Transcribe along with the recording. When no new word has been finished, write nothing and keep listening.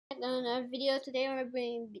another video. Today we're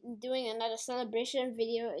doing another celebration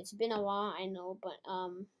video. It's been a while, I know, but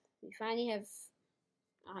we finally have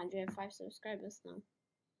 105 subscribers now.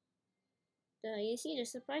 You see, the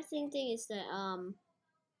surprising thing is that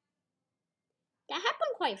that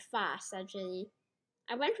happened quite fast actually.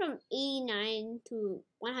 I went from 89 to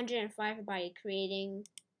 105 by creating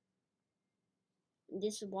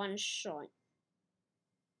this one shot.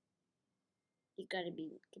 You gotta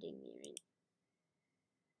be kidding me, right?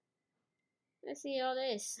 Let's see all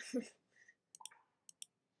this.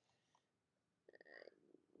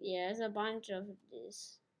 Yeah, there's a bunch of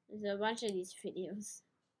this. There's a bunch of these videos.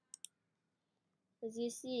 As you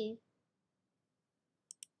see,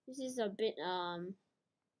 this is a bit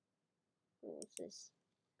what's this?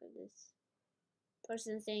 Look at this.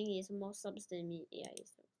 Person saying he has more subs than me. Yeah,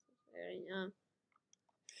 he's very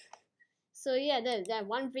so yeah, that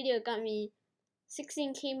one video got me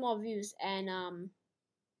 16k more views and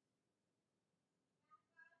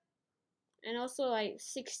also like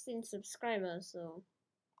 16 subscribers, so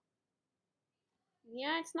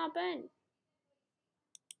yeah, it's not bad.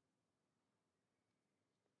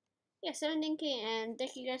 Yeah, 17k, and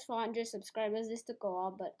thank you guys for 100 subscribers. This took a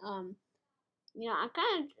while, but you know, I'm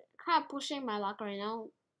kind of pushing my luck right now.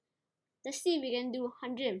 Let's see if we can do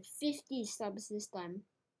 150 subs this time.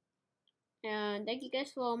 And thank you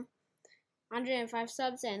guys for 105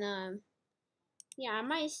 subs, and yeah, I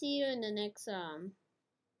might see you in the next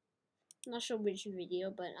not sure which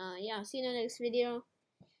video, but yeah, I'll see you in the next video.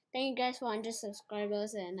 Thank you guys for 100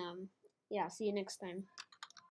 subscribers, and yeah, I'll see you next time.